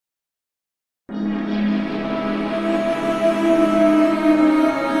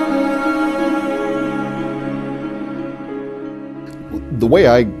The way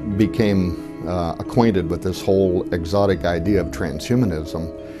I became acquainted with this whole exotic idea of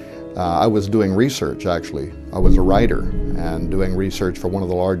transhumanism, I was doing research actually. I was a writer and doing research for one of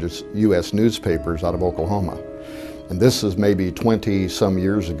the largest U.S. newspapers out of Oklahoma. And this is maybe 20-some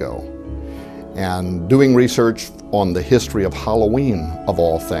years ago. And doing research on the history of Halloween, of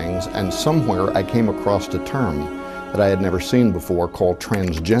all things, and somewhere I came across a term that I had never seen before called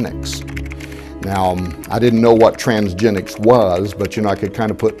transgenics. Now, I didn't know what transgenics was, but I could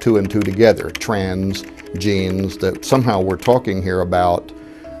kind of put two and two together. Trans, genes, that somehow we're talking here about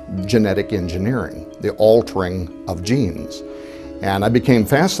genetic engineering, the altering of genes. And I became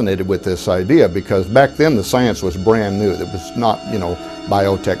fascinated with this idea because back then the science was brand new. It was not,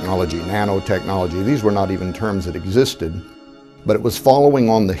 biotechnology, nanotechnology. These were not even terms that existed. But it was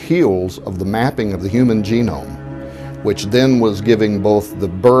following on the heels of the mapping of the human genome, which then was giving both the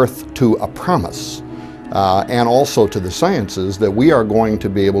birth to a promise and also to the sciences that we are going to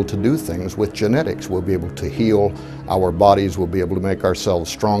be able to do things with genetics. We'll be able to heal our bodies, we'll be able to make ourselves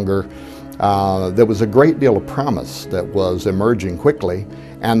stronger. There was a great deal of promise that was emerging quickly,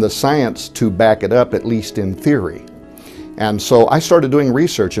 and the science to back it up, at least in theory. And so I started doing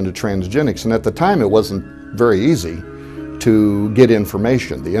research into transgenics, and at the time it wasn't very easy to get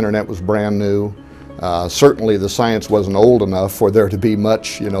information. The internet was brand new. Certainly the science wasn't old enough for there to be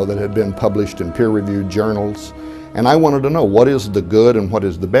much that had been published in peer-reviewed journals. And I wanted to know what is the good and what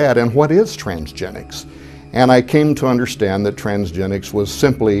is the bad and what is transgenics. And I came to understand that transgenics was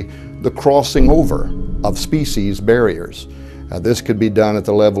simply the crossing over of species barriers. This could be done at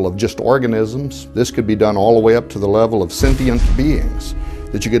the level of just organisms. This could be done all the way up to the level of sentient beings,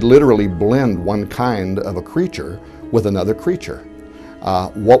 that you could literally blend one kind of a creature with another creature.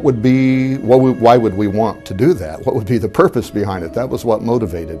 Why would we want to do that? What would be the purpose behind it? That was what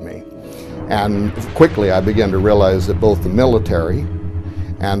motivated me. And quickly I began to realize that both the military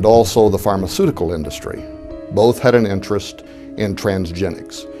and also the pharmaceutical industry both had an interest in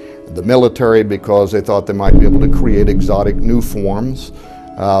transgenics. The military because they thought they might be able to create exotic new forms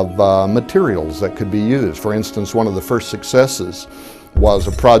of materials that could be used. For instance, one of the first successes was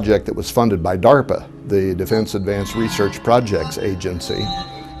a project that was funded by DARPA, the Defense Advanced Research Projects Agency,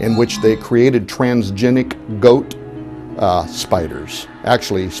 in which they created transgenic goat spiders,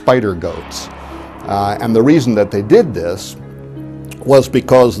 actually spider goats. And the reason that they did this was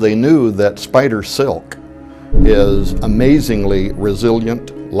because they knew that spider silk is amazingly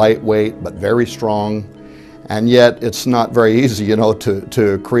resilient, lightweight, but very strong. And yet it's not very easy,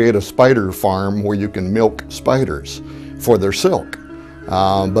 to create a spider farm where you can milk spiders for their silk.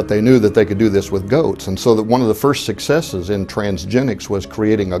 But they knew that they could do this with goats. And so that one of the first successes in transgenics was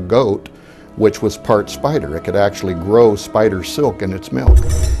creating a goat which was part spider. It could actually grow spider silk in its milk.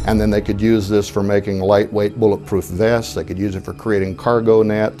 And then they could use this for making lightweight bulletproof vests. They could use it for creating cargo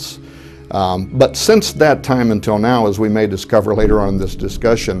nets. But since that time until now, as we may discover later on in this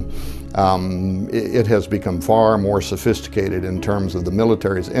discussion, it has become far more sophisticated in terms of the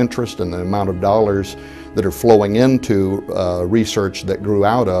military's interest and the amount of dollars that are flowing into research that grew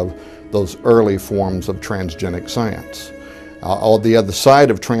out of those early forms of transgenic science. On the other side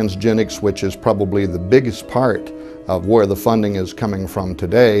of transgenics, which is probably the biggest part of where the funding is coming from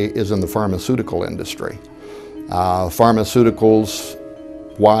today, is in the pharmaceutical industry. Pharmaceuticals,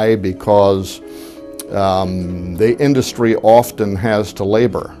 why? Because the industry often has to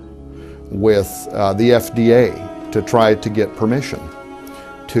labor with the FDA to try to get permission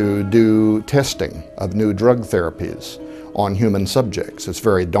to do testing of new drug therapies on human subjects. It's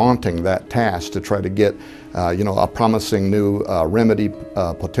very daunting, that task, to try to get a promising new remedy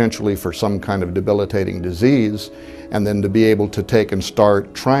potentially for some kind of debilitating disease, and then to be able to take and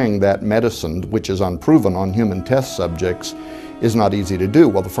start trying that medicine, which is unproven on human test subjects, is not easy to do.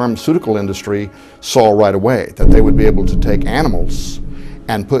 Well, the pharmaceutical industry saw right away that they would be able to take animals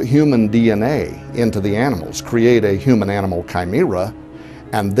and put human DNA into the animals, create a human-animal chimera,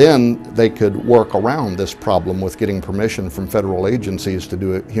 and then they could work around this problem with getting permission from federal agencies to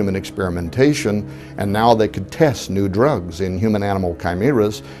do human experimentation, and now they could test new drugs in human-animal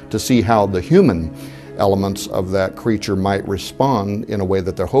chimeras to see how the human elements of that creature might respond in a way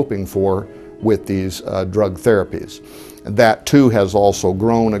that they're hoping for with these drug therapies. That too has also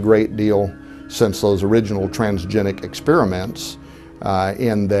grown a great deal since those original transgenic experiments,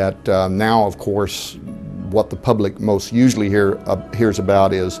 in that now, of course, what the public most usually hears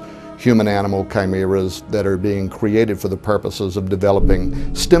about is human-animal chimeras that are being created for the purposes of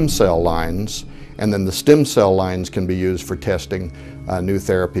developing stem cell lines, and then the stem cell lines can be used for testing new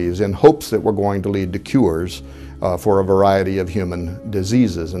therapies in hopes that we're going to lead to cures for a variety of human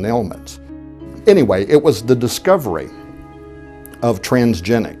diseases and ailments. Anyway, it was the discovery of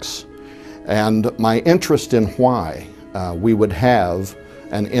transgenics. And my interest in why we would have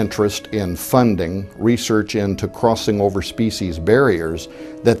an interest in funding research into crossing over species barriers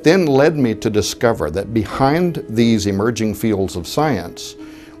that then led me to discover that behind these emerging fields of science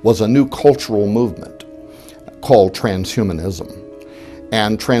was a new cultural movement called transhumanism.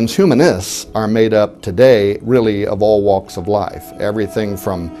 And transhumanists are made up today really of all walks of life, everything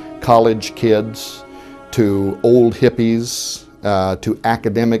from college kids to old hippies to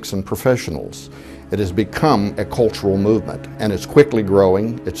academics and professionals. It has become a cultural movement, and it's quickly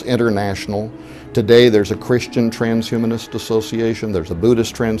growing. It's international. Today there's a Christian Transhumanist Association, there's a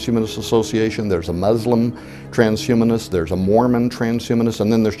Buddhist Transhumanist Association, there's a Muslim Transhumanist, there's a Mormon Transhumanist,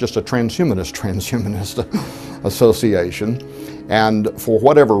 and then there's just a Transhumanist Association. And for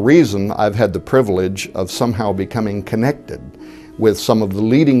whatever reason, I've had the privilege of somehow becoming connected with some of the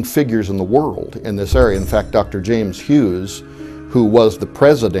leading figures in the world in this area. In fact, Dr. James Hughes, who was the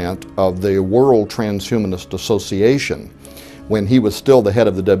president of the World Transhumanist Association, when he was still the head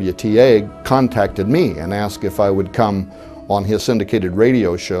of the WTA, contacted me and asked if I would come on his syndicated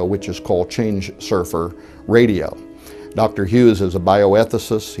radio show, which is called Change Surfer Radio. Dr. Hughes is a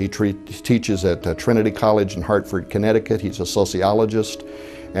bioethicist. He teaches at Trinity College in Hartford, Connecticut. He's a sociologist.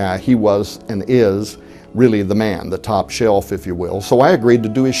 He was and is really the man, the top shelf, if you will. So I agreed to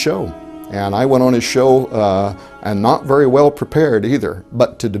do his show. And I went on his show, and not very well prepared either,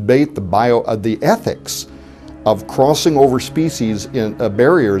 but to debate the ethics of crossing over species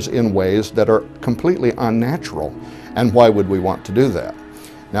barriers in ways that are completely unnatural. And why would we want to do that?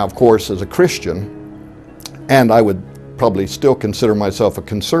 Now, of course, as a Christian, and I would probably still consider myself a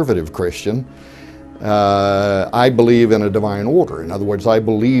conservative Christian, I believe in a divine order. In other words, I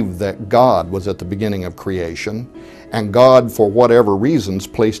believe that God was at the beginning of creation, and God, for whatever reasons,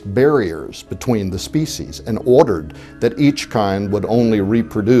 placed barriers between the species and ordered that each kind would only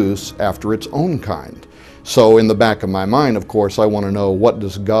reproduce after its own kind. So in the back of my mind, of course, I want to know, what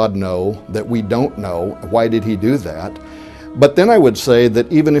does God know that we don't know? Why did he do that? But then I would say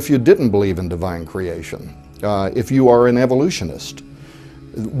that even if you didn't believe in divine creation, if you are an evolutionist,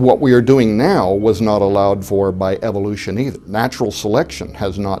 what we are doing now was not allowed for by evolution either. Natural selection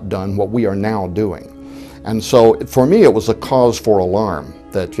has not done what we are now doing. And so for me, it was a cause for alarm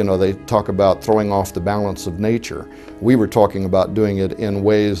that, you know, they talk about throwing off the balance of nature. We were talking about doing it in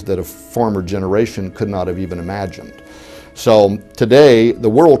ways that a former generation could not have even imagined. So today, the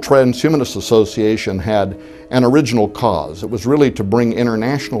World Transhumanist Association had an original cause. It was really to bring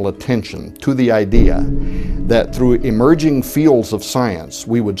international attention to the idea that through emerging fields of science,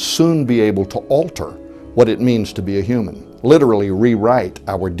 we would soon be able to alter what it means to be a human, literally rewrite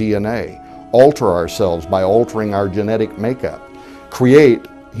our DNA, alter ourselves by altering our genetic makeup, create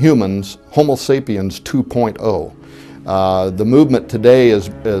humans, Homo sapiens 2.0. The movement today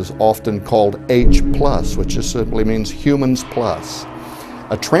is often called H+, which just simply means humans plus.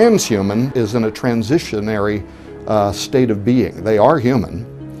 A transhuman is in a transitionary state of being. They are human.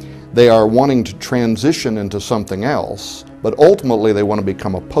 They are wanting to transition into something else, but ultimately they want to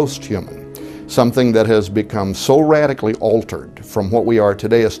become a post-human, something that has become so radically altered from what we are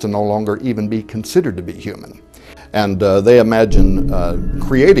today as to no longer even be considered to be human. And they imagine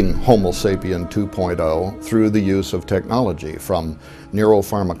creating Homo sapien 2.0 through the use of technology, from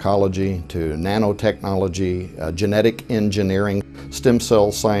neuropharmacology to nanotechnology, genetic engineering, stem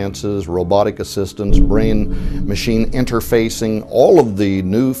cell sciences, robotic assistance, brain-machine interfacing, all of the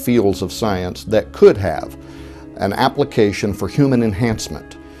new fields of science that could have an application for human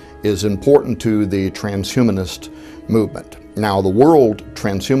enhancement is important to the transhumanist movement. Now, the World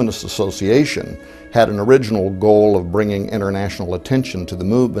Transhumanist Association had an original goal of bringing international attention to the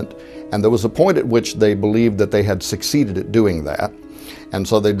movement, and there was a point at which they believed that they had succeeded at doing that. And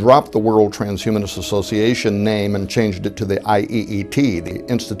so they dropped the World Transhumanist Association name and changed it to the IEET, the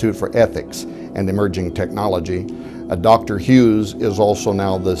Institute for Ethics and Emerging Technology. Dr. Hughes is also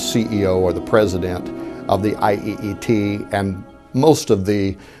now the CEO or the president of the IEET, and most of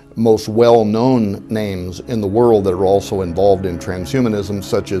the most well-known names in the world that are also involved in transhumanism,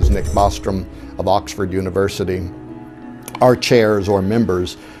 such as Nick Bostrom of Oxford University, are chairs or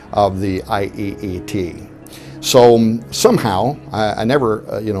members of the IEET. So somehow, I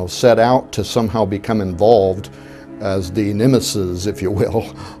never set out to somehow become involved as the nemesis, if you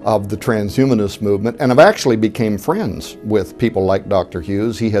will, of the transhumanist movement, and I've actually became friends with people like Dr.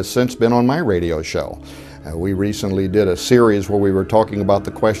 Hughes. He has since been on my radio show. We recently did a series where we were talking about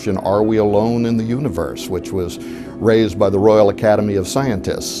the question, are we alone in the universe, which was raised by the Royal Academy of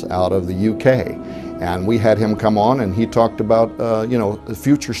Scientists out of the UK. And we had him come on and he talked about,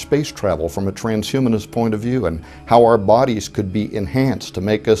 future space travel from a transhumanist point of view and how our bodies could be enhanced to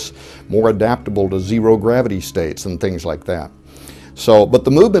make us more adaptable to zero gravity states and things like that. So, but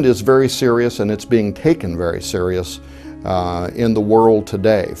the movement is very serious and it's being taken very serious in the world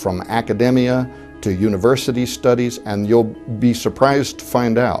today, from academia to university studies, and you'll be surprised to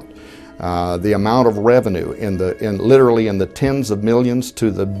find out the amount of revenue literally in the tens of millions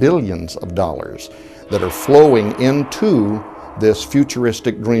to the billions of dollars that are flowing into this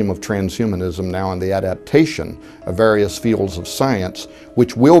futuristic dream of transhumanism now, and the adaptation of various fields of science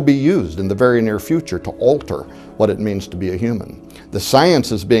which will be used in the very near future to alter what it means to be a human. The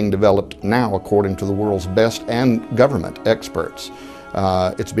science is being developed now according to the world's best and government experts.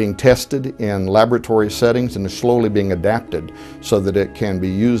 It's being tested in laboratory settings and is slowly being adapted so that it can be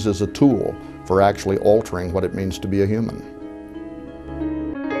used as a tool for actually altering what it means to be a human.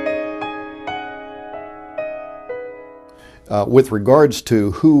 With regards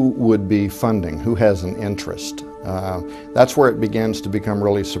to who would be funding, who has an interest, that's where it begins to become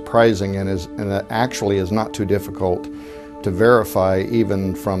really surprising, and it actually is not too difficult to verify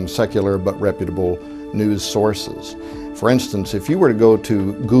even from secular but reputable news sources. For instance, if you were to go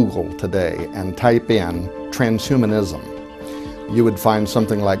to Google today and type in transhumanism, you would find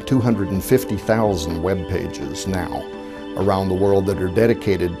something like 250,000 web pages now around the world that are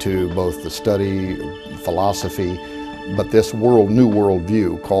dedicated to both the study, philosophy, but this new world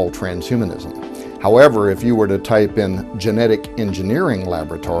view called transhumanism. However, if you were to type in genetic engineering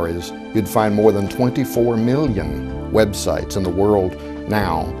laboratories, you'd find more than 24 million websites in the world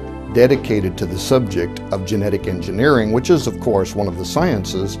now dedicated to the subject of genetic engineering, which is, of course, one of the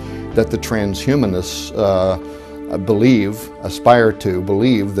sciences that the transhumanists aspire to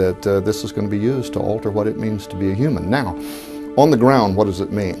believe that this is going to be used to alter what it means to be a human. Now, on the ground, what does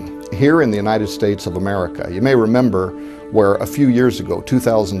it mean? Here in the United States of America, you may remember where a few years ago,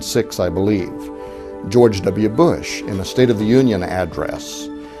 2006, I believe, George W. Bush, in a State of the Union address,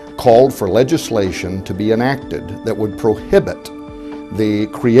 called for legislation to be enacted that would prohibit the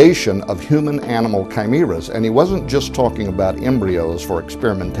creation of human-animal chimeras. And he wasn't just talking about embryos for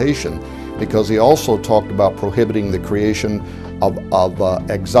experimentation, because he also talked about prohibiting the creation of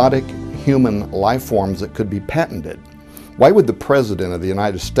exotic human life forms that could be patented. Why would the President of the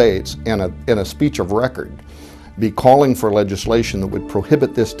United States, in a speech of record, be calling for legislation that would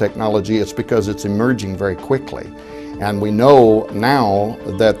prohibit this technology? It's because it's emerging very quickly. And we know now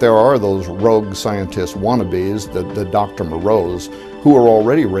that there are those rogue scientist wannabes, the Dr. Moreaus, who are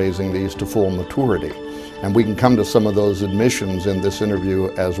already raising these to full maturity. And we can come to some of those admissions in this interview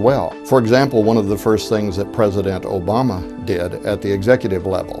as well. For example, one of the first things that President Obama did at the executive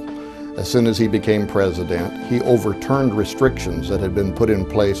level, as soon as he became president, he overturned restrictions that had been put in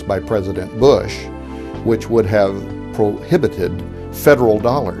place by President Bush, which would have prohibited federal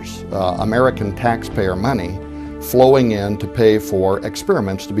dollars, American taxpayer money, flowing in to pay for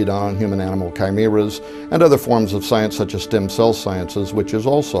experiments to be done on human-animal chimeras and other forms of science such as stem cell sciences, which is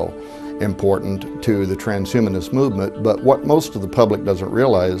also important to the transhumanist movement. But what most of the public doesn't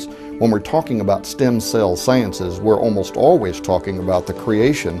realize, when we're talking about stem cell sciences, we're almost always talking about the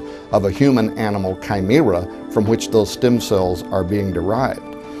creation of a human-animal chimera from which those stem cells are being derived.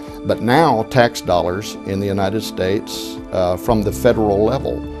 But now tax dollars in the United States from the federal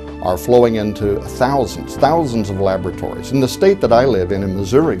level are flowing into thousands of laboratories. In the state that I live in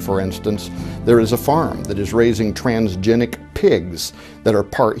Missouri, for instance, there is a farm that is raising transgenic pigs that are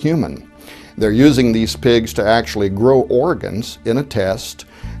part human. They're using these pigs to actually grow organs in a test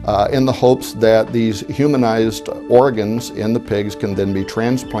in the hopes that these humanized organs in the pigs can then be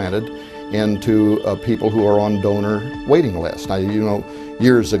transplanted into people who are on donor waiting lists. Now, you know,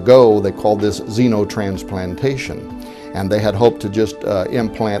 years ago they called this xenotransplantation. And they had hoped to just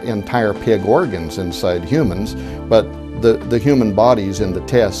implant entire pig organs inside humans, but the human bodies in the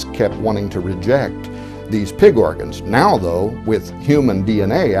tests kept wanting to reject these pig organs. Now though, with human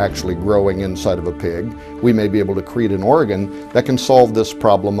DNA actually growing inside of a pig, we may be able to create an organ that can solve this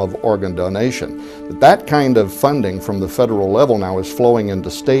problem of organ donation. But that kind of funding from the federal level now is flowing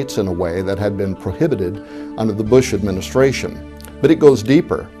into states in a way that had been prohibited under the Bush administration. But it goes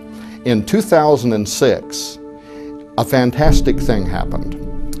deeper. In 2006, a fantastic thing happened.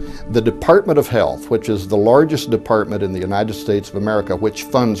 The Department of Health, which is the largest department in the United States of America which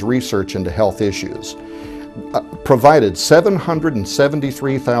funds research into health issues, provided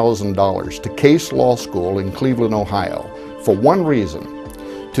 $773,000 to Case Law School in Cleveland, Ohio, for one reason: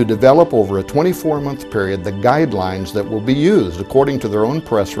 to develop over a 24-month period the guidelines that will be used, according to their own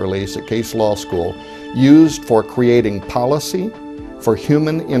press release at Case Law School, used for creating policy for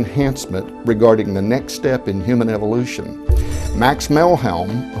human enhancement regarding the next step in human evolution. Max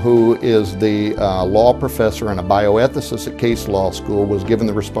Melhelm, who is the law professor and a bioethicist at Case Law School, was given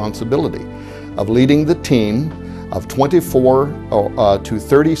the responsibility of leading the team of 24 to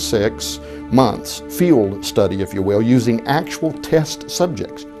 36 months field study, if you will, using actual test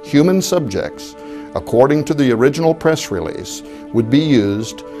subjects, human subjects, according to the original press release, would be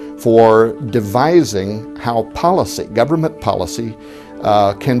used for devising how policy, government policy,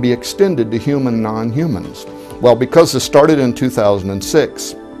 can be extended to human non-humans. Well, because this started in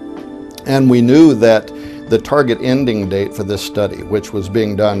 2006, and we knew that the target ending date for this study, which was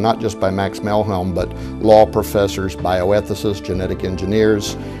being done not just by Max Melhelm, but law professors, bioethicists, genetic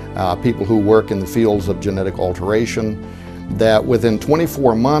engineers, people who work in the fields of genetic alteration, that within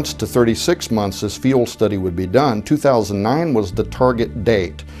 24 months to 36 months this field study would be done. 2009 was the target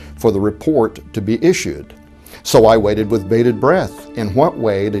date for the report to be issued. So I waited with bated breath. In what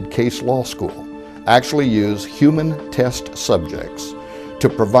way did Case Law School actually use human test subjects to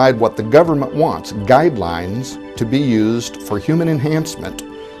provide what the government wants, guidelines to be used for human enhancement,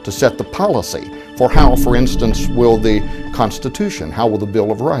 to set the policy for how, for instance, will the Constitution, how will the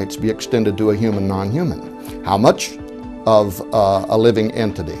Bill of Rights be extended to a human non-human? How much of a living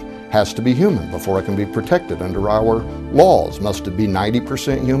entity has to be human before it can be protected under our laws? Must it be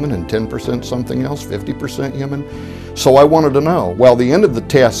 90% human and 10% something else, 50% human? So I wanted to know. Well, the end of the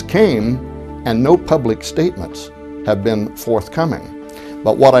test came and no public statements have been forthcoming.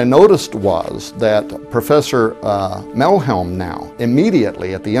 But what I noticed was that Professor Melhelm now,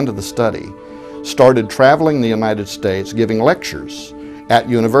 immediately at the end of the study, started traveling the United States giving lectures at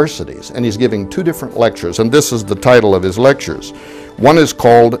universities. And he's giving two different lectures, and this is the title of his lectures. One is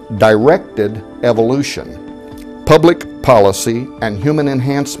called Directed Evolution, Public Policy and Human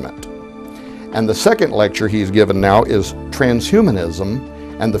Enhancement. And the second lecture he's given now is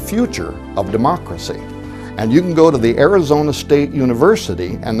Transhumanism and the Future of Democracy. And you can go to the Arizona State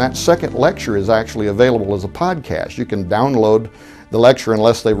University, and that second lecture is actually available as a podcast. You can download the lecture,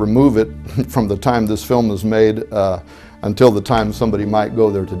 unless they remove it from the time this film is made until the time somebody might go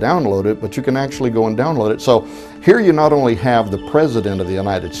there to download it, but you can actually go and download it. So here you not only have the President of the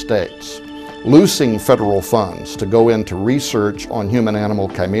United States loosing federal funds to go into research on human-animal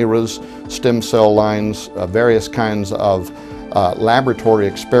chimeras, stem cell lines, various kinds of laboratory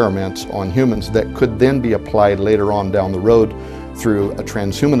experiments on humans that could then be applied later on down the road through a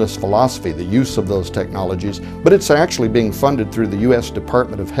transhumanist philosophy, the use of those technologies, but it's actually being funded through the U.S.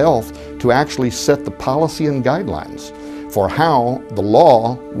 Department of Health to actually set the policy and guidelines for how the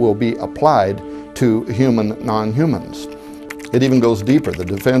law will be applied to human non-humans. It even goes deeper. The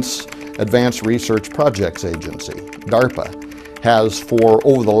Defense Advanced Research Projects Agency, DARPA, has for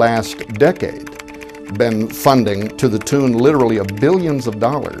over the last decade been funding to the tune literally of billions of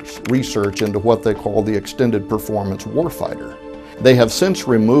dollars research into what they call the extended performance warfighter. They have since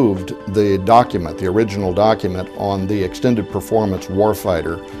removed the document, the original document on the extended performance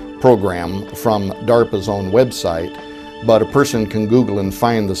warfighter program from DARPA's own website, but a person can Google and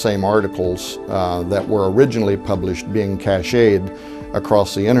find the same articles that were originally published being cached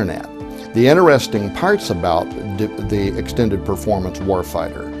across the internet. The interesting parts about the extended performance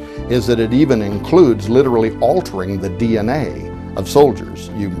warfighter is that it even includes literally altering the DNA of soldiers.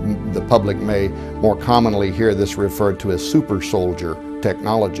 The public may more commonly hear this referred to as super soldier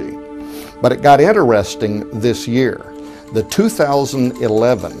technology. But it got interesting this year. The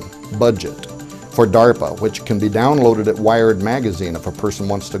 2011 budget for DARPA, which can be downloaded at Wired magazine if a person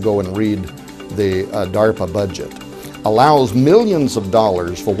wants to go and read the DARPA budget, allows millions of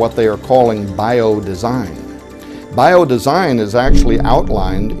dollars for what they are calling biodesign. Biodesign is actually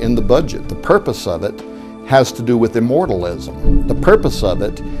outlined in the budget. The purpose of it has to do with immortalism. The purpose of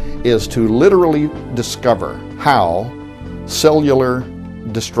it is to literally discover how cellular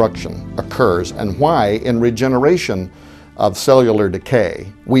destruction occurs and why in regeneration of cellular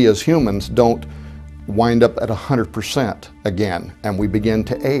decay, we as humans don't wind up at 100% again and we begin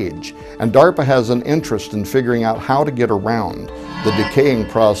to age. And DARPA has an interest in figuring out how to get around the decaying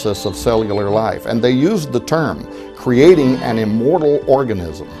process of cellular life. And they used the term creating an immortal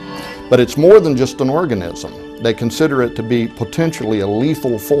organism. But it's more than just an organism. They consider it to be potentially a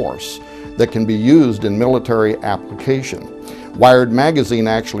lethal force that can be used in military application. Wired magazine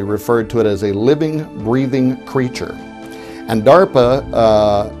actually referred to it as a living, breathing creature. And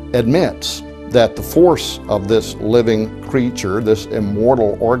DARPA admits that the force of this living creature, this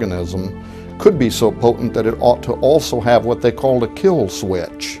immortal organism could be so potent that it ought to also have what they called a kill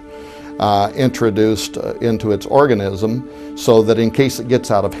switch introduced into its organism, so that in case it gets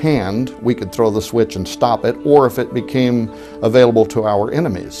out of hand, we could throw the switch and stop it, or if it became available to our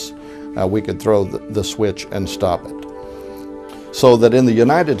enemies, we could throw the switch and stop it. So that in the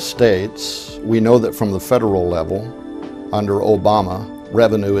United States, we know that from the federal level, under Obama,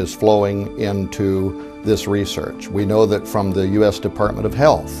 revenue is flowing into this research. We know that from the U.S. Department of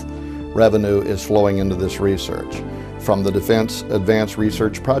Health, revenue is flowing into this research. From the Defense Advanced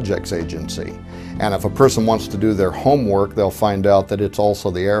Research Projects Agency. And if a person wants to do their homework, they'll find out that it's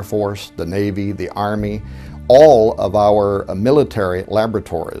also the Air Force, the Navy, the Army. All of our military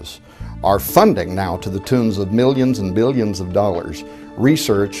laboratories are funding now, to the tunes of millions and billions of dollars,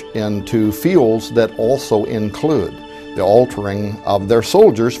 research into fields that also include the altering of their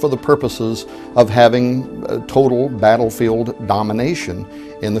soldiers for the purposes of having total battlefield domination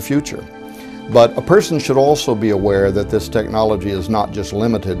in the future. But a person should also be aware that this technology is not just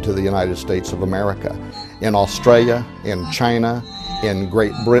limited to the United States of America. In Australia, in China, in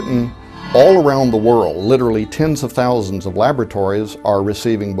Great Britain, all around the world, literally tens of thousands of laboratories are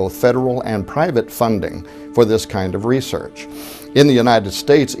receiving both federal and private funding for this kind of research. In the United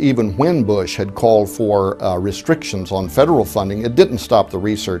States, even when Bush had called for restrictions on federal funding, it didn't stop the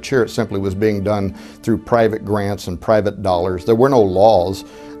research here. It simply was being done through private grants and private dollars. There were no laws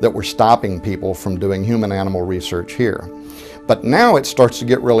that were stopping people from doing human-animal research here. But now it starts to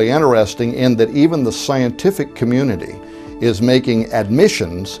get really interesting in that even the scientific community is making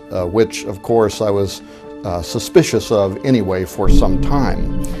admissions, which of course I was suspicious of anyway for some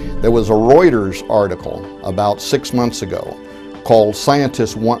time. There was a Reuters article about 6 months ago called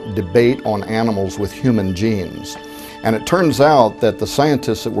 "Scientists Want Debate on Animals with Human Genes." And it turns out that the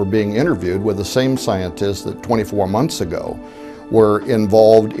scientists that were being interviewed were the same scientists that 24 months ago were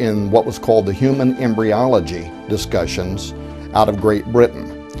involved in what was called the human embryology discussions out of Great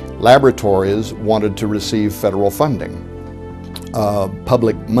Britain. Laboratories wanted to receive federal funding,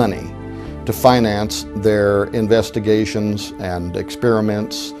 public money, to finance their investigations and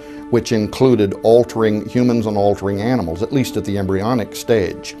experiments, which included altering humans and altering animals, at least at the embryonic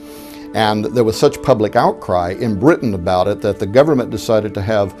stage. And there was such public outcry in Britain about it that the government decided to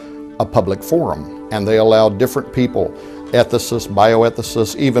have a public forum, and they allowed different people, ethicists,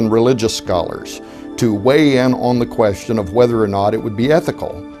 bioethicists, even religious scholars, to weigh in on the question of whether or not it would be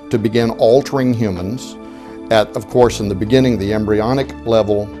ethical to begin altering humans at, of course, in the beginning, the embryonic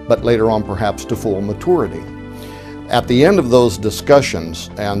level, but later on perhaps to full maturity. At the end of those discussions,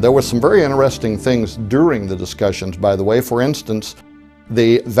 and there were some very interesting things during the discussions, by the way. For instance,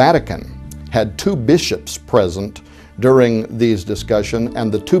 the Vatican had 2 bishops present during these discussions,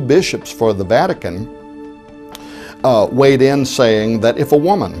 and the 2 bishops for the Vatican weighed in, saying that if a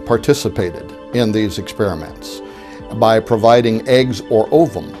woman participated in these experiments by providing eggs or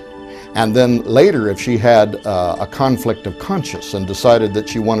ovum, and then later if she had a conflict of conscience and decided that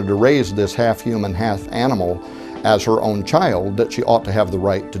she wanted to raise this half human, half animal as her own child, that she ought to have the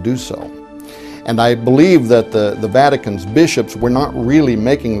right to do so. And I believe that the Vatican's bishops were not really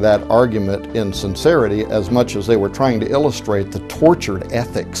making that argument in sincerity as much as they were trying to illustrate the tortured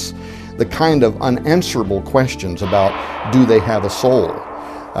ethics, the kind of unanswerable questions about, do they have a soul?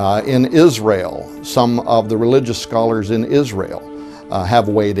 In Israel, some of the religious scholars in Israel have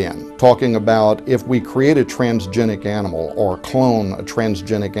weighed in, talking about if we create a transgenic animal or clone a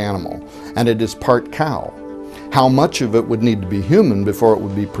transgenic animal and it is part cow, how much of it would need to be human before it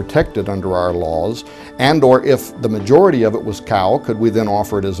would be protected under our laws, and or if the majority of it was cow, could we then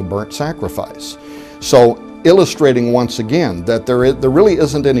offer it as a burnt sacrifice? So illustrating once again that there really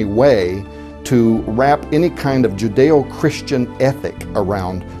isn't any way to wrap any kind of Judeo-Christian ethic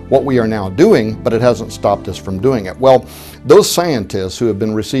around what we are now doing, but it hasn't stopped us from doing it. Well, those scientists who have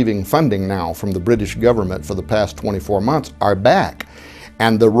been receiving funding now from the British government for the past 24 months are back.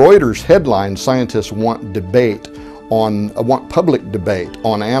 And the Reuters headline, "Scientists want public debate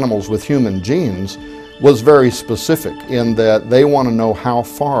on animals with human genes," was very specific in that they want to know how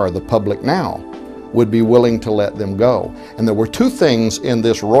far the public now would be willing to let them go. And there were 2 things in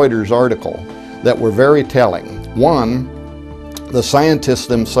this Reuters article that were very telling. One, the scientists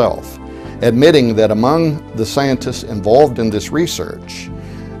themselves admitting that among the scientists involved in this research,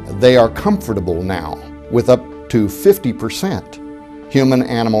 they are comfortable now with up to 50%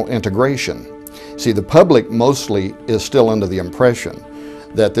 human-animal integration. See, the public mostly is still under the impression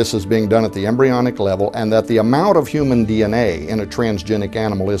that this is being done at the embryonic level and that the amount of human DNA in a transgenic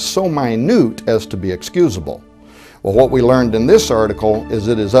animal is so minute as to be excusable. Well, what we learned in this article is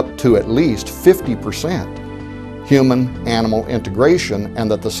it is up to at least 50% human-animal integration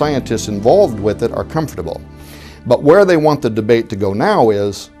and that the scientists involved with it are comfortable. But where they want the debate to go now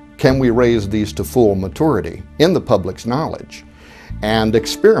is, can we raise these to full maturity in the public's knowledge and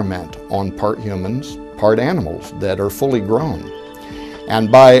experiment on part humans, part animals that are fully grown? And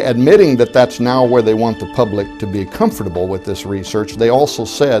by admitting that that's now where they want the public to be comfortable with this research, they also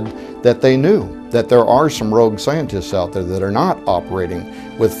said that they knew that there are some rogue scientists out there that are not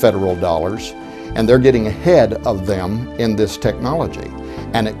operating with federal dollars, and they're getting ahead of them in this technology.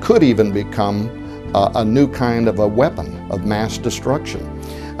 And it could even become a new kind of a weapon of mass destruction.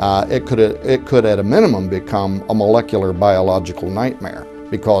 It could at a minimum become a molecular biological nightmare,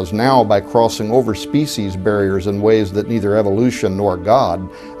 because now by crossing over species barriers in ways that neither evolution nor God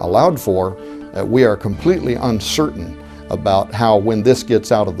allowed for, we are completely uncertain about how, when this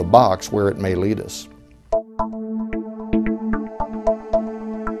gets out of the box, where it may lead us.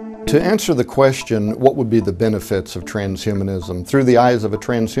 To answer the question, what would be the benefits of transhumanism through the eyes of a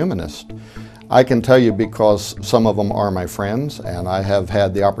transhumanist? I can tell you, because some of them are my friends and I have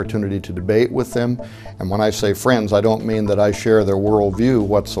had the opportunity to debate with them. And when I say friends, I don't mean that I share their worldview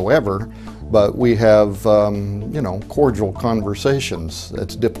whatsoever, but we have, cordial conversations.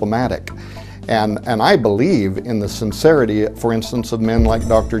 It's diplomatic. And I believe in the sincerity, for instance, of men like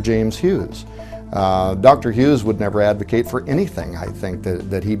Dr. James Hughes. Dr. Hughes would never advocate for anything, I think,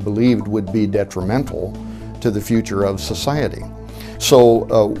 that he believed would be detrimental to the future of society.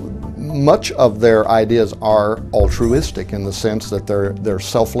 So much of their ideas are altruistic in the sense that they're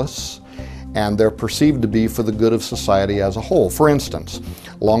selfless and they're perceived to be for the good of society as a whole. For instance,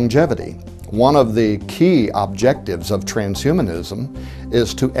 longevity. One of the key objectives of transhumanism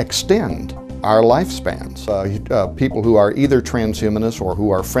is to extend our lifespans. People who are either transhumanists or who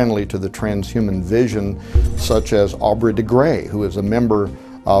are friendly to the transhuman vision, such as Aubrey de Grey, who is a member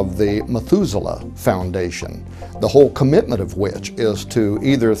of the Methuselah Foundation, the whole commitment of which is to,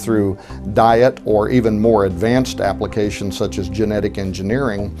 either through diet or even more advanced applications such as genetic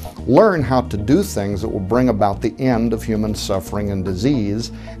engineering, learn how to do things that will bring about the end of human suffering and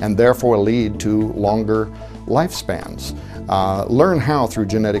disease and therefore lead to longer lifespans. Learn how, through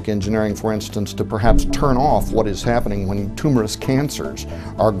genetic engineering, for instance, to perhaps turn off what is happening when tumorous cancers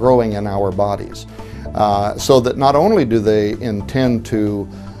are growing in our bodies. So that not only do they intend to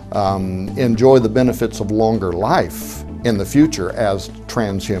enjoy the benefits of longer life in the future as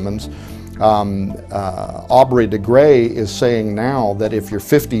transhumans, Aubrey de Grey is saying now that if you're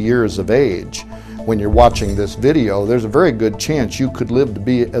 50 years of age when you're watching this video, there's a very good chance you could live to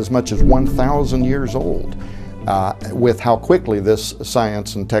be as much as 1,000 years old with how quickly this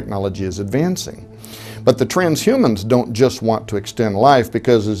science and technology is advancing. But the transhumans don't just want to extend life,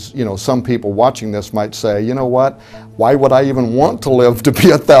 because, as you know, some people watching this might say, you know what, why would I even want to live to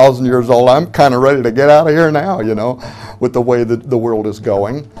be 1,000 years old? I'm kind of ready to get out of here now, you know, with the way that the world is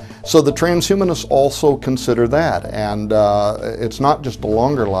going. So the transhumanists also consider that, and it's not just a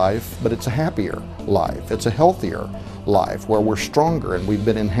longer life, but it's a happier life. It's a healthier life where we're stronger and we've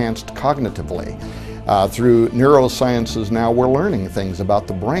been enhanced cognitively. Through neurosciences now, we're learning things about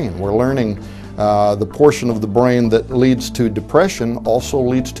the brain. We're learning the portion of the brain that leads to depression also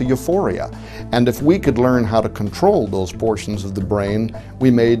leads to euphoria. And if we could learn how to control those portions of the brain, we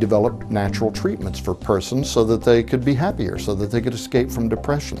may develop natural treatments for persons so that they could be happier, so that they could escape from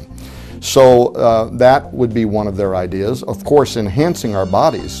depression. So that would be one of their ideas. Of course, enhancing our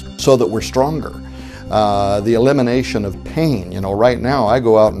bodies so that we're stronger. The elimination of pain. You know, right now I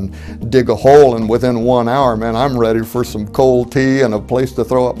go out and dig a hole, and within 1 hour, man, I'm ready for some cold tea and a place to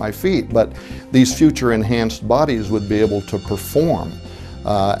throw up my feet. But these future enhanced bodies would be able to perform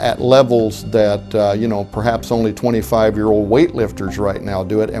at levels that, you know, perhaps only 25-year-old weightlifters right now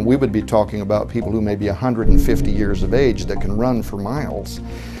do it, and we would be talking about people who may be 150 years of age that can run for miles.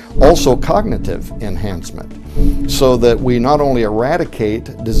 Also cognitive enhancement, so that we not only eradicate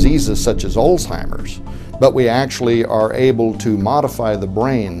diseases such as Alzheimer's, but we actually are able to modify the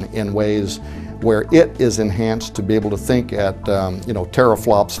brain in ways where it is enhanced to be able to think at you know,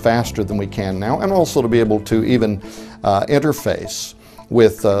 teraflops faster than we can now, and also to be able to even interface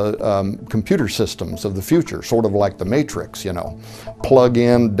with computer systems of the future, sort of like the Matrix, you know. Plug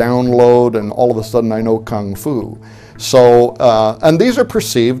in, download, and all of a sudden I know Kung Fu. So, and these are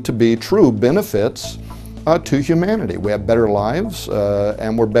perceived to be true benefits to humanity. We have better lives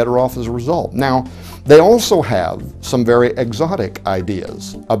and we're better off as a result. Now, they also have some very exotic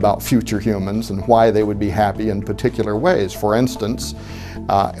ideas about future humans and why they would be happy in particular ways. For instance,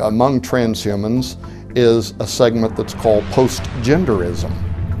 among transhumans is a segment that's called post-genderism.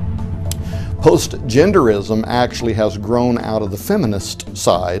 Post-genderism actually has grown out of the feminist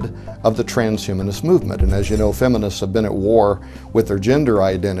side of the transhumanist movement. And as you know, feminists have been at war with their gender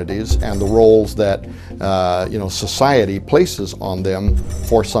identities and the roles that society places on them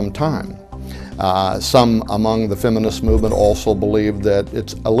for some time. Some among the feminist movement also believe that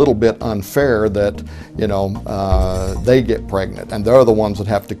it's a little bit unfair that, they get pregnant and they're the ones that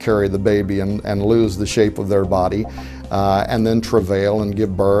have to carry the baby and lose the shape of their body and then travail and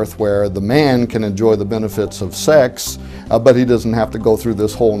give birth, where the man can enjoy the benefits of sex, but he doesn't have to go through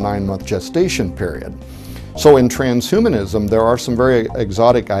this whole 9-month gestation period. So in transhumanism, there are some very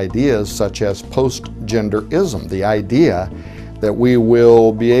exotic ideas such as post-genderism, the idea that we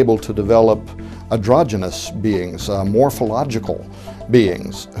will be able to develop androgynous beings, morphological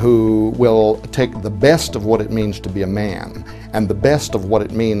beings, who will take the best of what it means to be a man and the best of what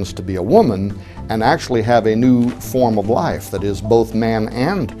it means to be a woman and actually have a new form of life that is both man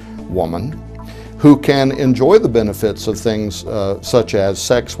and woman, who can enjoy the benefits of things such as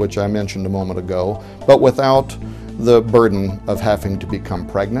sex, which I mentioned a moment ago, but without the burden of having to become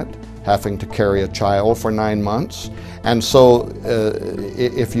pregnant, having to carry a child for 9 months. And so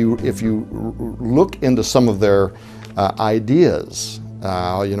if you look into some of their ideas,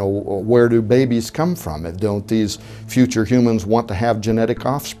 where do babies come from? Don't these future humans want to have genetic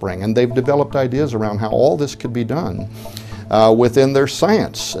offspring? And they've developed ideas around how all this could be done within their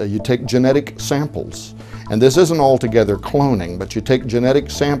science. You take genetic samples, and this isn't altogether cloning, but you take genetic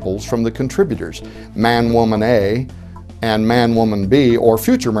samples from the contributors, man, woman A, and man, woman B, or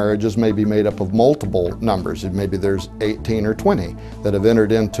future marriages may be made up of multiple numbers. Maybe there's 18 or 20 that have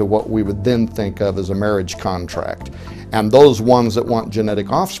entered into what we would then think of as a marriage contract. And those ones that want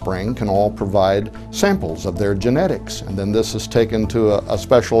genetic offspring can all provide samples of their genetics. And then this is taken to a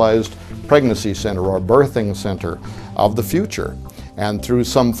specialized pregnancy center or birthing center of the future. And through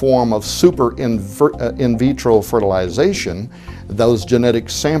some form of super in vitro fertilization, those genetic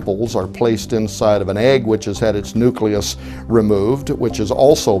samples are placed inside of an egg which has had its nucleus removed, which is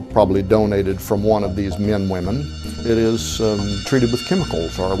also probably donated from one of these men-women. It is treated with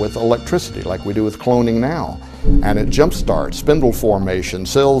chemicals or with electricity like we do with cloning now. And it jumpstarts spindle formation,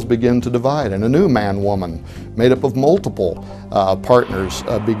 cells begin to divide, and a new man-woman made up of multiple partners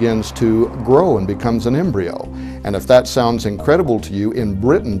begins to grow and becomes an embryo. And if that sounds incredible to you, in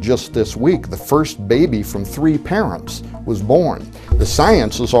Britain just this week, the first baby from 3 parents was born. The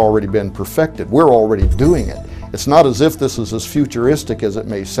science has already been perfected. We're already doing it. It's not as if this is as futuristic as it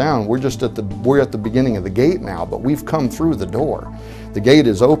may sound. We're at the beginning of the gate now, but we've come through the door. The gate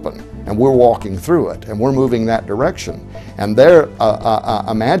is open, and we're walking through it, and we're moving that direction. And they're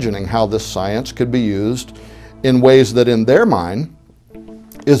imagining how this science could be used in ways that, in their mind,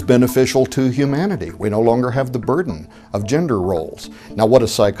 is beneficial to humanity. We no longer have the burden of gender roles. Now, what do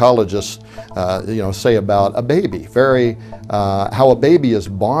psychologists say about a baby? How a baby is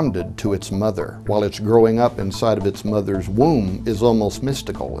bonded to its mother while it's growing up inside of its mother's womb is almost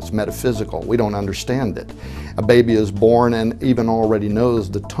mystical. It's metaphysical. We don't understand it. A baby is born and even already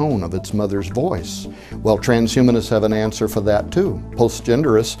knows the tone of its mother's voice. Well, transhumanists have an answer for that too.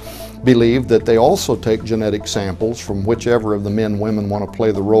 Post-genderists believe that they also take genetic samples from whichever of the men and women want to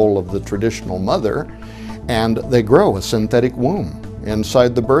play the role of the traditional mother, and they grow a synthetic womb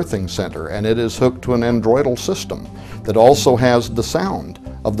inside the birthing center, and it is hooked to an androidal system that also has the sound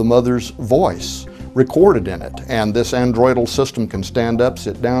of the mother's voice recorded in it. And this androidal system can stand up,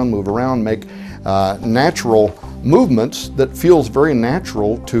 sit down, move around, make natural movements that feels very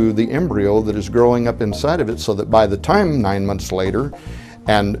natural to the embryo that is growing up inside of it, so that by the time 9 months later,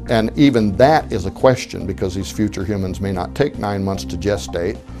 and even that is a question, because these future humans may not take 9 months to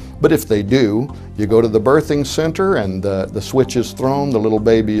gestate, but if they do, you go to the birthing center and the switch is thrown, the little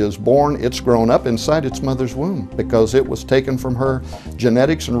baby is born, it's grown up inside its mother's womb because it was taken from her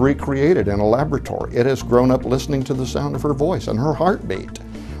genetics and recreated in a laboratory. It has grown up listening to the sound of her voice and her heartbeat,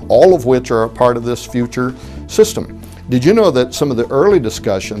 all of which are a part of this future system. Did you know that some of the early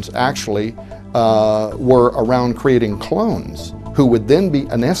discussions actually were around creating clones who would then be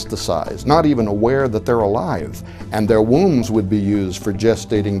anesthetized, not even aware that they're alive, and their wombs would be used for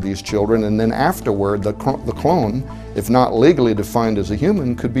gestating these children, and then afterward the clone, if not legally defined as a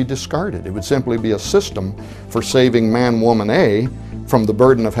human, could be discarded. It would simply be a system for saving man, woman A from the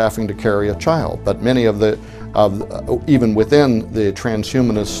burden of having to carry a child. But many of the, even within the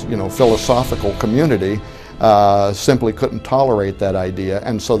transhumanist, philosophical community, simply couldn't tolerate that idea,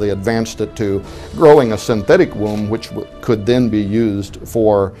 and so they advanced it to growing a synthetic womb which could then be used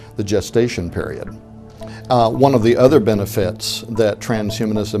for the gestation period. One of the other benefits that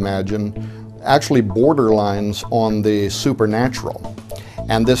transhumanists imagine actually borderlines on the supernatural.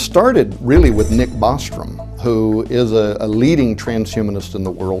 And this started really with Nick Bostrom, who is a leading transhumanist in the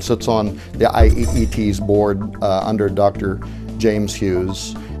world, sits on the IEET's board under Dr. James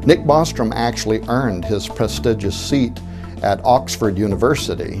Hughes. Nick Bostrom actually earned his prestigious seat at Oxford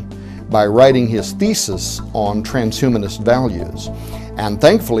University by writing his thesis on transhumanist values. And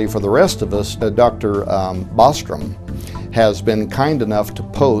thankfully for the rest of us, Dr. Bostrom has been kind enough to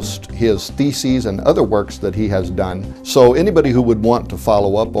post his theses and other works that he has done. So anybody who would want to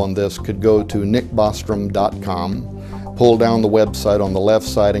follow up on this could go to nickbostrom.com, pull down the website on the left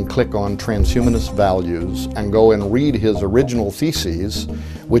side and click on Transhumanist Values and go and read his original theses,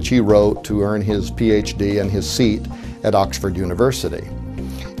 which he wrote to earn his PhD and his seat at Oxford University.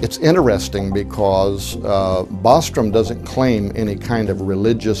 It's interesting because Bostrom doesn't claim any kind of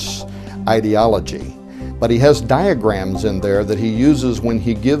religious ideology, but he has diagrams in there that he uses when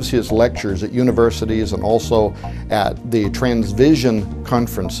he gives his lectures at universities and also at the Transvision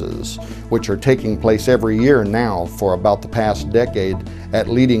conferences, which are taking place every year now for about the past decade at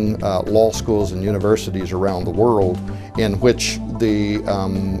leading law schools and universities around the world, in which the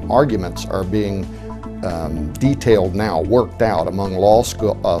arguments are being detailed now, worked out among law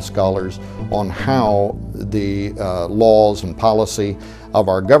scholars on how the laws and policy of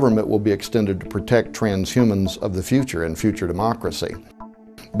our government will be extended to protect transhumans of the future and future democracy.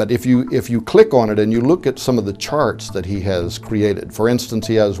 But if you click on it and you look at some of the charts that he has created, for instance,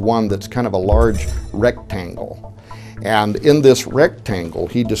 he has one that's kind of a large rectangle. And in this rectangle,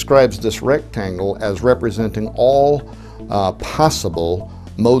 he describes this rectangle as representing all possible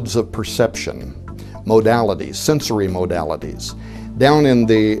modes of perception, modalities, sensory modalities. Down in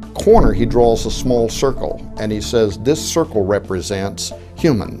the corner, he draws a small circle, and he says this circle represents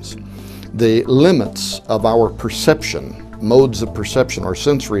humans. The limits of our perception, modes of perception or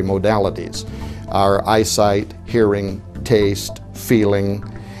sensory modalities, our eyesight, hearing, taste, feeling,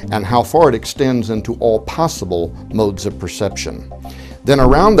 and how far it extends into all possible modes of perception. Then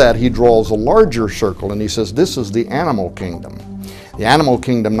around that, he draws a larger circle, and he says this is the animal kingdom. The animal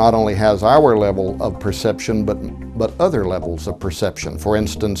kingdom not only has our level of perception, but other levels of perception. For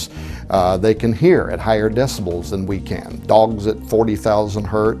instance, they can hear at higher decibels than we can. Dogs at 40,000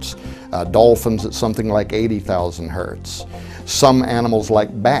 hertz, dolphins at something like 80,000 hertz. Some animals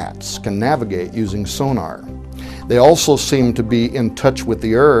like bats can navigate using sonar. They also seem to be in touch with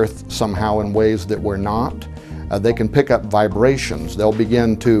the earth somehow in ways that we're not. They can pick up vibrations. They'll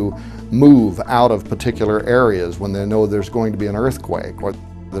begin to move out of particular areas when they know there's going to be an earthquake or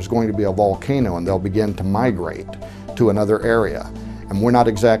there's going to be a volcano, and they'll begin to migrate to another area. And we're not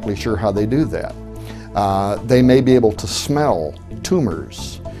exactly sure how they do that. They may be able to smell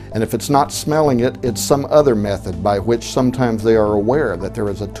tumors. And if it's not smelling it, it's some other method by which sometimes they are aware that there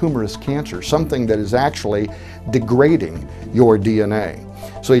is a tumorous cancer, something that is actually degrading your DNA.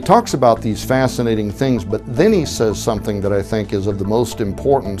 So he talks about these fascinating things, but then he says something that I think is of the most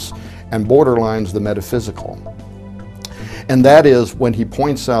importance and borderlines the metaphysical. And that is when he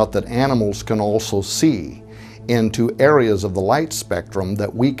points out that animals can also see into areas of the light spectrum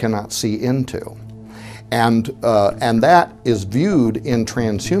that we cannot see into. And that is viewed in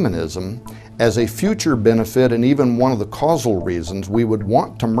transhumanism as a future benefit, and even one of the causal reasons we would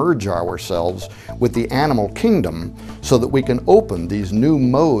want to merge ourselves with the animal kingdom so that we can open these new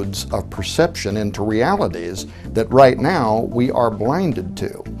modes of perception into realities that right now we are blinded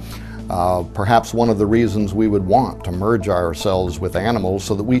to. Perhaps one of the reasons we would want to merge ourselves with animals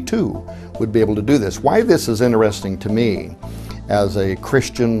so that we too would be able to do this. Why this is interesting to me as a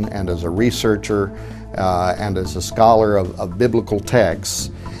Christian and as a researcher and as a scholar of biblical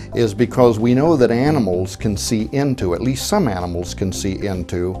texts is because we know that animals can see into, at least some animals can see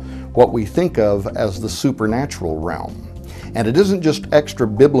into, what we think of as the supernatural realm. And it isn't just extra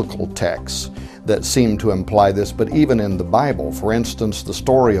biblical texts that seem to imply this, but even in the Bible. For instance, the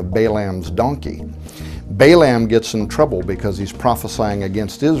story of Balaam's donkey. Balaam gets in trouble because he's prophesying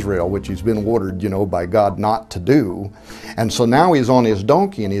against Israel, which he's been ordered, by God not to do. And so now he's on his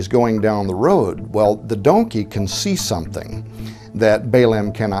donkey and he's going down the road. Well, the donkey can see something that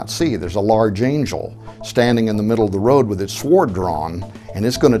Balaam cannot see. There's a large angel standing in the middle of the road with its sword drawn, and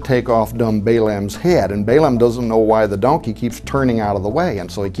it's going to take off dumb Balaam's head. And Balaam doesn't know why the donkey keeps turning out of the way,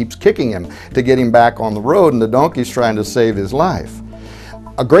 and so he keeps kicking him to get him back on the road, and the donkey's trying to save his life.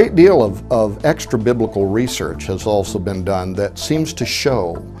 A great deal of extra biblical research has also been done that seems to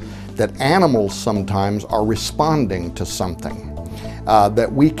show that animals sometimes are responding to something that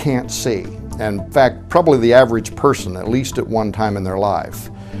we can't see. And in fact, probably the average person, at least at one time in their life,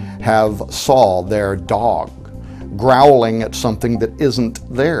 saw their dog growling at something that isn't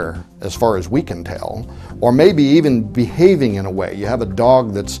there as far as we can tell, or maybe even behaving in a way. You have a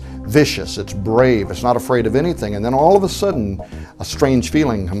dog that's vicious, it's brave, it's not afraid of anything, and then all of a sudden a strange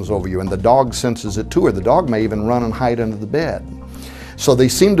feeling comes over you and the dog senses it too, or the dog may even run and hide under the bed. So they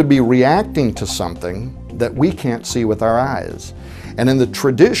seem to be reacting to something that we can't see with our eyes. And in the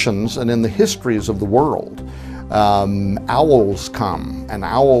traditions and in the histories of the world, owls come, and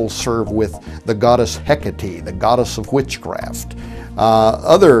owls serve with the goddess Hecate, the goddess of witchcraft.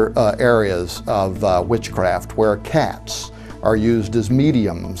 Other areas of witchcraft where cats are used as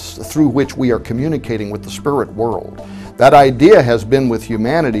mediums through which we are communicating with the spirit world. That idea has been with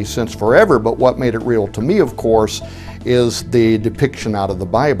humanity since forever, but what made it real to me, of course, is the depiction out of the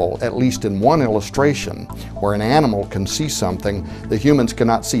Bible, at least in one illustration, where an animal can see something the humans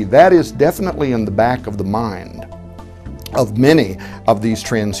cannot see. That is definitely in the back of the mind of many of these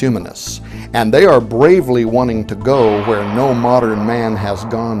transhumanists. And they are bravely wanting to go where no modern man has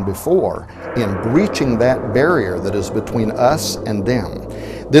gone before in breaching that barrier that is between us and them.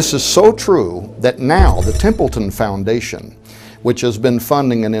 This is so true that now the Templeton Foundation, which has been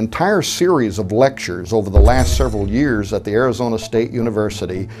funding an entire series of lectures over the last several years at the Arizona State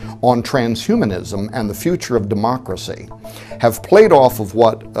University on transhumanism and the future of democracy, have played off of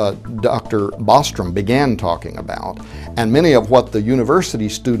what Dr. Bostrom began talking about, and many of what the university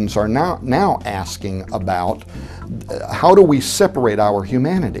students are now asking about. How do we separate our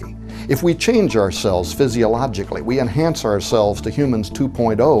humanity? If we change ourselves physiologically, we enhance ourselves to humans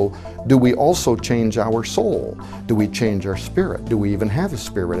 2.0, do we also change our soul? Do we change our spirit? Do we even have a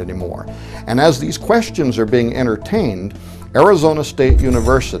spirit anymore? And as these questions are being entertained, Arizona State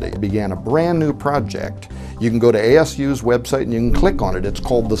University began a brand new project. You can go to ASU's website and you can click on it. It's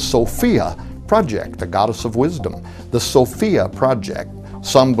called the Sophia Project, the goddess of wisdom. The Sophia Project,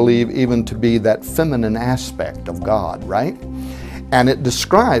 some believe even to be that feminine aspect of God, right? And it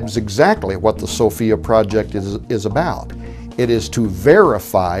describes exactly what the Sophia Project is about. It is to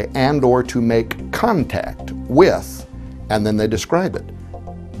verify and or to make contact with, and then they describe it,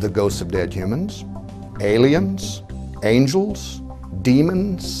 the ghosts of dead humans, aliens, angels,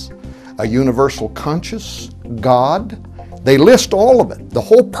 demons, a universal conscious, God. They list all of it, the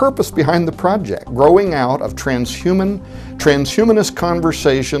whole purpose behind the project, growing out of transhumanist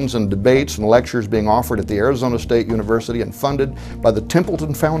conversations and debates and lectures being offered at the Arizona State University and funded by the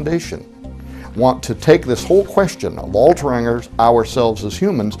Templeton Foundation. Want to take this whole question of altering ourselves as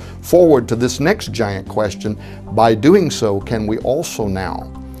humans forward to this next giant question. By doing so, can we also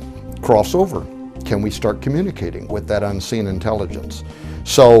now cross over? Can we start communicating with that unseen intelligence?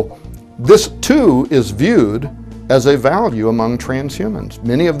 So this too is viewed as a value among transhumans.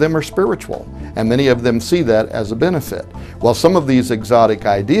 Many of them are spiritual, and many of them see that as a benefit. While some of these exotic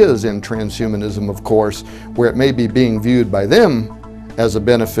ideas in transhumanism, of course, where it may be being viewed by them as a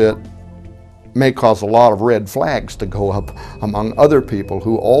benefit, may cause a lot of red flags to go up among other people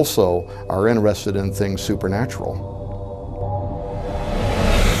who also are interested in things supernatural.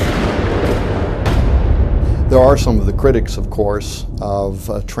 There are some of the critics, of course, of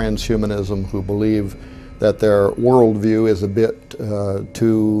transhumanism who believe that their worldview is a bit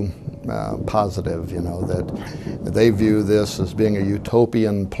too positive, that they view this as being a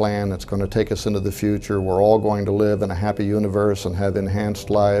utopian plan that's going to take us into the future. We're all going to live in a happy universe and have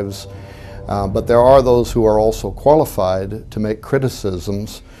enhanced lives. But there are those who are also qualified to make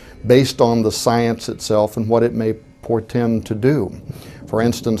criticisms based on the science itself and what it may portend to do. For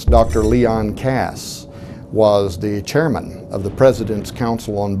instance, Dr. Leon Kass was the chairman of the President's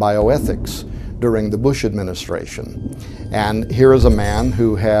Council on Bioethics during the Bush administration. And here is a man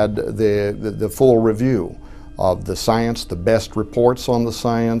who had the full review of the science, the best reports on the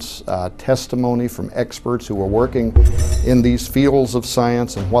science, testimony from experts who were working in these fields of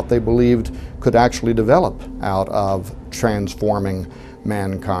science and what they believed could actually develop out of transforming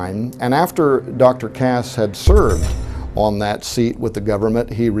mankind. And after Dr. Kass had served on that seat with the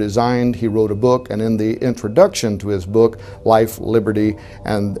government, he resigned, he wrote a book, and in the introduction to his book, Life, Liberty,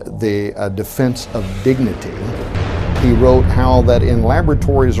 and the Defense of Dignity, he wrote how that in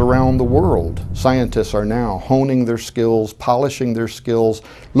laboratories around the world, scientists are now honing their skills, polishing their skills,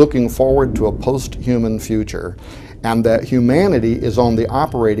 looking forward to a post-human future, and that humanity is on the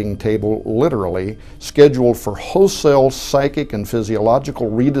operating table, literally, scheduled for wholesale psychic and physiological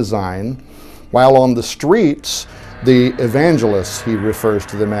redesign, while on the streets, the evangelists, he refers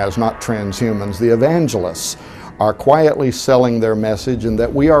to them as, not transhumans, the evangelists are quietly selling their message, and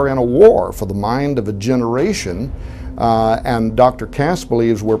that we are in a war for the mind of a generation. And Dr. Kass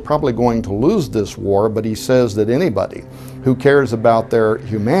believes we're probably going to lose this war, but he says that anybody who cares about their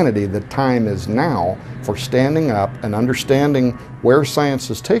humanity, the time is now for standing up and understanding where science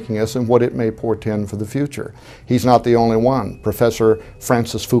is taking us and what it may portend for the future. He's not the only one. Professor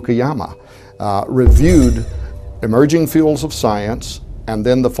Francis Fukuyama reviewed emerging fields of science and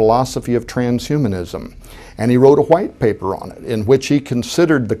then the philosophy of transhumanism. And he wrote a white paper on it in which he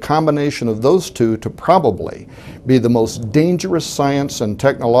considered the combination of those two to probably be the most dangerous science and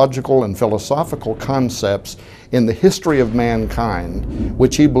technological and philosophical concepts in the history of mankind,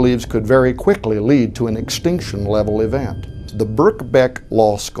 which he believes could very quickly lead to an extinction level event. The Birkbeck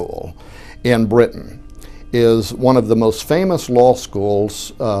Law School in Britain is one of the most famous law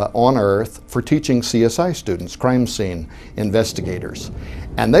schools on earth for teaching CSI students, crime scene investigators.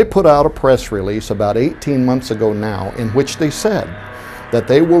 And they put out a press release about 18 months ago now in which they said that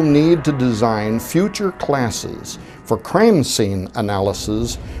they will need to design future classes for crime scene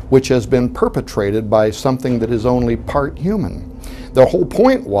analysis which has been perpetrated by something that is only part human. The whole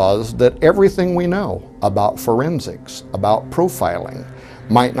point was that everything we know about forensics, about profiling,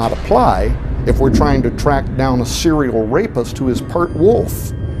 might not apply if we're trying to track down a serial rapist who is part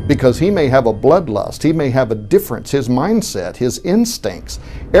wolf, because he may have a bloodlust, he may have a difference, his mindset, his instincts,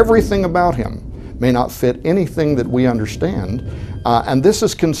 everything about him may not fit anything that we understand. And this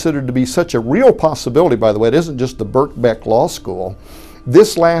is considered to be such a real possibility, by the way. It isn't just the Birkbeck Law School.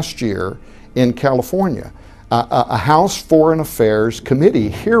 This last year in California, a House Foreign Affairs Committee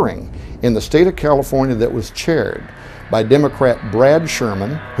hearing in the state of California that was chaired by Democrat Brad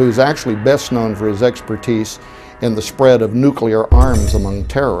Sherman, who's actually best known for his expertise in the spread of nuclear arms among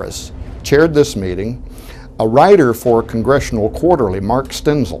terrorists, chaired this meeting. A writer for Congressional Quarterly, Mark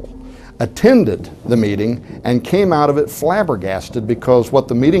Stenzel, attended the meeting and came out of it flabbergasted, because what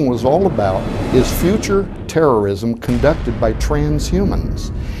the meeting was all about is future terrorism conducted by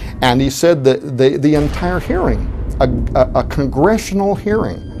transhumans. And he said that the entire hearing, a congressional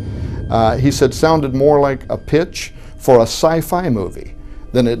hearing, he said sounded more like a pitch for a sci-fi movie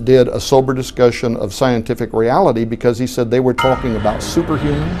than it did a sober discussion of scientific reality, because he said they were talking about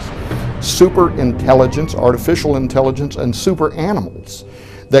superhumans, super intelligence, artificial intelligence, and super animals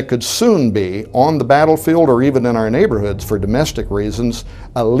that could soon be on the battlefield or even in our neighborhoods for domestic reasons,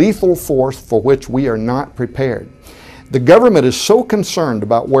 a lethal force for which we are not prepared. The government is so concerned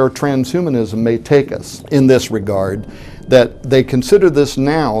about where transhumanism may take us in this regard that they consider this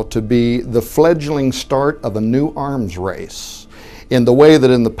now to be the fledgling start of a new arms race. In the way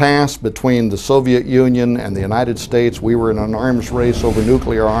that in the past between the Soviet Union and the United States we were in an arms race over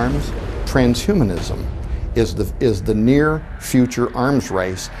nuclear arms, transhumanism is the near future arms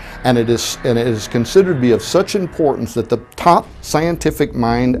race, and it is considered to be of such importance that the top scientific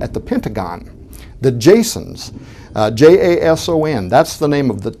mind at the Pentagon, the Jasons, J-A-S-O-N, that's the name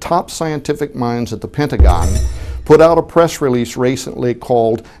of the top scientific minds at the Pentagon, put out a press release recently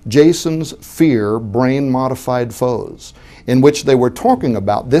called Jasons Fear Brain-Modified Foes, in which they were talking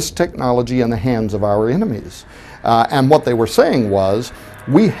about this technology in the hands of our enemies. And what they were saying was,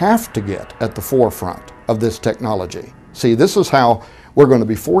 we have to get at the forefront of this technology. See, this is how we're going to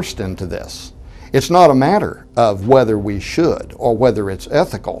be forced into this. It's not a matter of whether we should or whether it's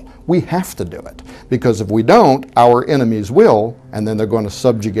ethical. We have to do it, because if we don't, our enemies will, and then they're going to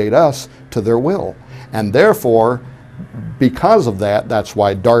subjugate us to their will. And therefore, because of that, that's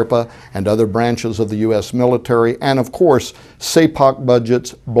why DARPA and other branches of the U.S. military, and of course, SAPOC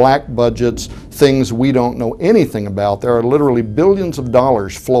budgets, black budgets, things we don't know anything about. There are literally billions of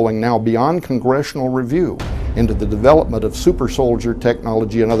dollars flowing now beyond congressional review into the development of super soldier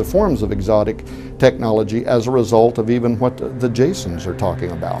technology and other forms of exotic technology as a result of even what the Jasons are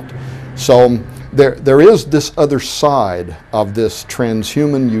talking about. So there is this other side of this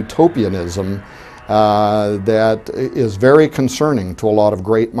transhuman utopianism that is very concerning to a lot of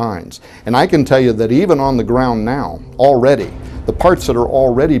great minds. And I can tell you that even on the ground now, already, the parts that are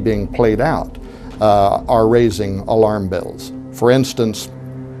already being played out are raising alarm bells. For instance,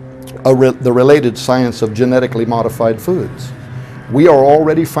 the related science of genetically modified foods. We are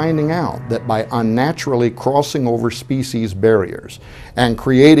already finding out that by unnaturally crossing over species barriers and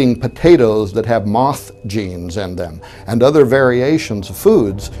creating potatoes that have moth genes in them and other variations of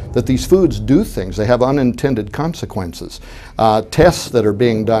foods, that these foods do things. They have unintended consequences. Tests that are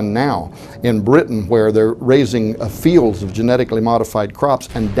being done now in Britain where they're raising fields of genetically modified crops,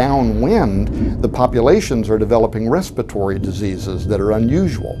 and downwind the populations are developing respiratory diseases that are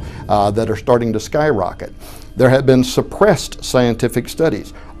unusual, that are starting to skyrocket. There have been suppressed scientific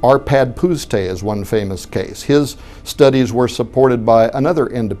studies. Arpad Pusztai is one famous case. His studies were supported by another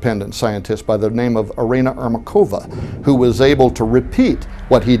independent scientist by the name of Irina Ermakova, who was able to repeat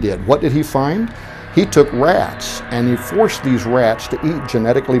what he did. What did he find? He took rats and he forced these rats to eat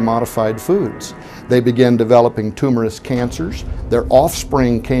genetically modified foods. They began developing tumorous cancers. Their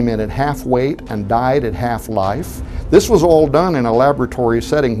offspring came in at half weight and died at half life. This was all done in a laboratory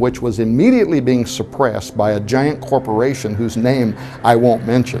setting which was immediately being suppressed by a giant corporation whose name I won't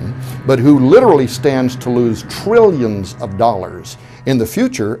mention, but who literally stands to lose trillions of dollars in the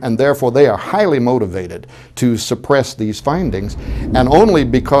future, and therefore they are highly motivated to suppress these findings. And only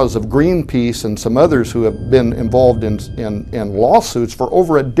because of Greenpeace and some others who have been involved in lawsuits for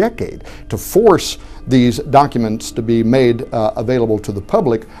over a decade to force these documents to be made available to the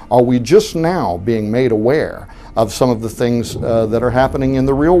public are we just now being made aware of some of the things that are happening in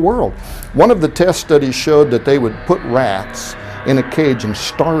the real world. One of the test studies showed that they would put rats in a cage and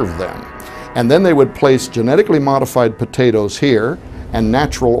starve them. And then they would place genetically modified potatoes here and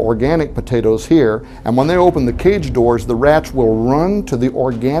natural organic potatoes here, and when they open the cage doors, the rats will run to the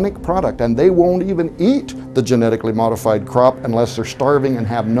organic product and they won't even eat the genetically modified crop unless they're starving and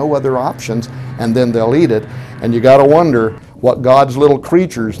have no other options, and then they'll eat it. And you gotta wonder what God's little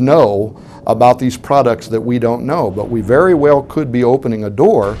creatures know about these products that we don't know, but we very well could be opening a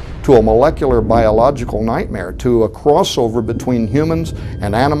door to a molecular biological nightmare, to a crossover between humans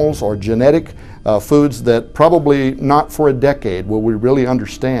and animals, or genetic foods that probably not for a decade will we really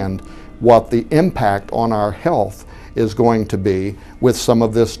understand what the impact on our health is going to be with some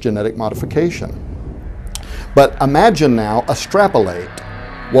of this genetic modification. But imagine now, extrapolate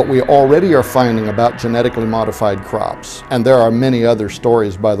what we already are finding about genetically modified crops. And there are many other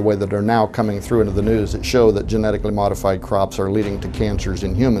stories, by the way, that are now coming through into the news that show that genetically modified crops are leading to cancers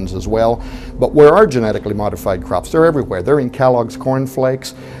in humans as well. But where are genetically modified crops? They're everywhere. They're in Kellogg's Corn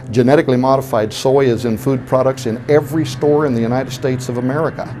Flakes. Genetically modified soy is in food products in every store in the United States of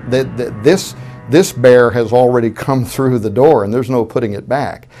America. This bear has already come through the door and there's no putting it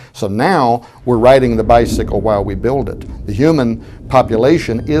back. So now we're riding the bicycle while we build it. The human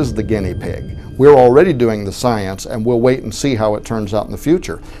population is the guinea pig. We're already doing the science and we'll wait and see how it turns out in the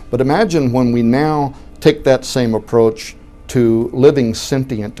future. But imagine when we now take that same approach to living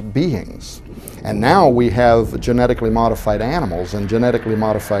sentient beings. And now we have genetically modified animals and genetically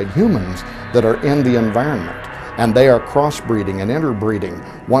modified humans that are in the environment, and they are crossbreeding and interbreeding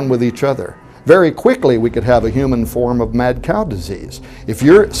one with each other. Very quickly we could have a human form of mad cow disease. If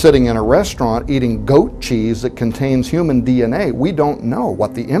you're sitting in a restaurant eating goat cheese that contains human DNA, we don't know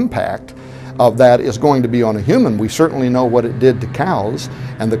what the impact of that is going to be on a human. We certainly know what it did to cows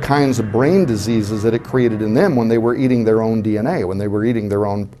and the kinds of brain diseases that it created in them when they were eating their own DNA, when they were eating their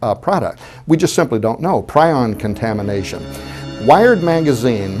own product. We just simply don't know. Prion contamination. Wired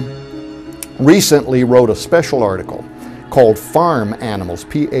magazine recently wrote a special article called Farm Animals,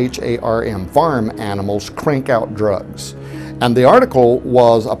 P-H-A-R-M, Farm Animals Crank Out Drugs. And the article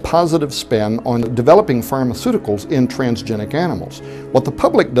was a positive spin on developing pharmaceuticals in transgenic animals. What the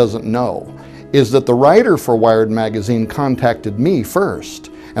public doesn't know is that the writer for Wired magazine contacted me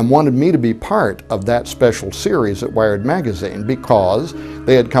first and wanted me to be part of that special series at Wired magazine because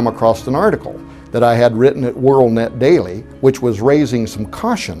they had come across an article that I had written at WorldNet Daily, which was raising some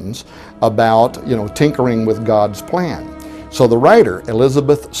cautions about, tinkering with God's plan. So the writer,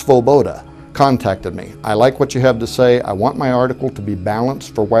 Elizabeth Svoboda, contacted me. I like what you have to say. I want my article to be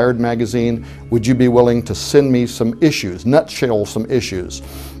balanced for Wired magazine. Would you be willing to send me some issues, nutshell some issues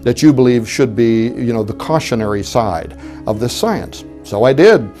that you believe should be, the cautionary side of this science? So I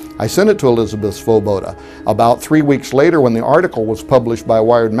did. I sent it to Elizabeth Svoboda. About 3 weeks later, when the article was published by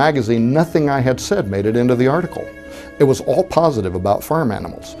Wired magazine, nothing I had said made it into the article. It was all positive about farm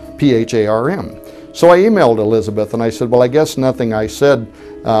animals, P-H-A-R-M. So I emailed Elizabeth and I said, well, I guess nothing I said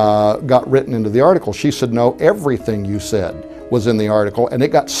got written into the article. She said, no, everything you said was in the article, and it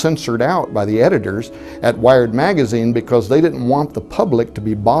got censored out by the editors at Wired magazine because they didn't want the public to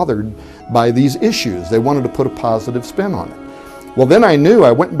be bothered by these issues. They wanted to put a positive spin on it. Well, then I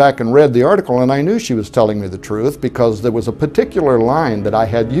went back and read the article, and I knew she was telling me the truth because there was a particular line that I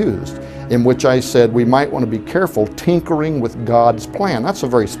had used in which I said we might want to be careful tinkering with God's plan. That's a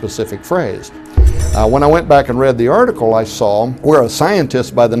very specific phrase. When I went back and read the article, I saw where a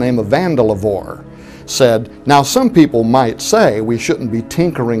scientist by the name of Vandelavore said, now some people might say we shouldn't be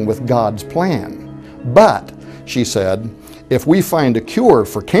tinkering with God's plan, but, she said, if we find a cure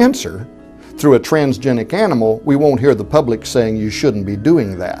for cancer through a transgenic animal, we won't hear the public saying you shouldn't be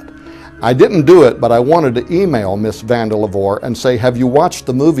doing that. I didn't do it, but I wanted to email Miss Vandelavore and say, have you watched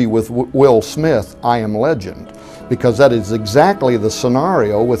the movie with Will Smith, I Am Legend? Because that is exactly the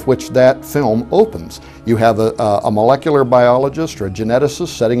scenario with which that film opens. You have a molecular biologist or a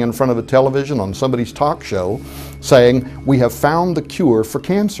geneticist sitting in front of a television on somebody's talk show saying, we have found the cure for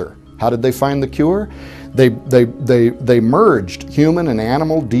cancer. How did they find the cure? They merged human and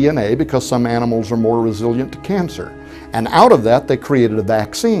animal DNA because some animals are more resilient to cancer. And out of that, they created a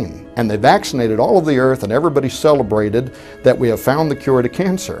vaccine. And they vaccinated all of the earth, and everybody celebrated that we have found the cure to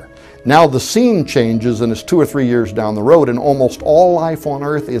cancer. Now the scene changes, and it's 2 or 3 years down the road, and almost all life on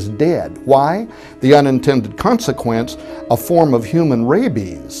earth is dead. Why? The unintended consequence, a form of human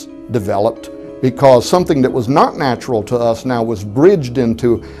rabies developed because something that was not natural to us now was bridged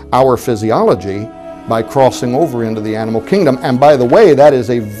into our physiology by crossing over into the animal kingdom. And by the way, that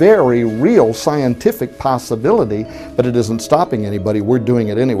is a very real scientific possibility, but it isn't stopping anybody. We're doing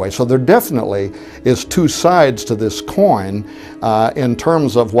it anyway. So there definitely is two sides to this coin in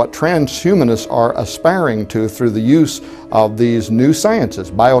terms of what transhumanists are aspiring to through the use of these new sciences: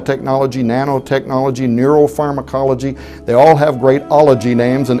 biotechnology, nanotechnology, neuropharmacology. They all have great ology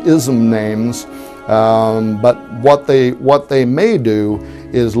names and ism names. But what they may do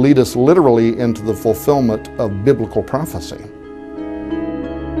is lead us literally into the fulfillment of biblical prophecy.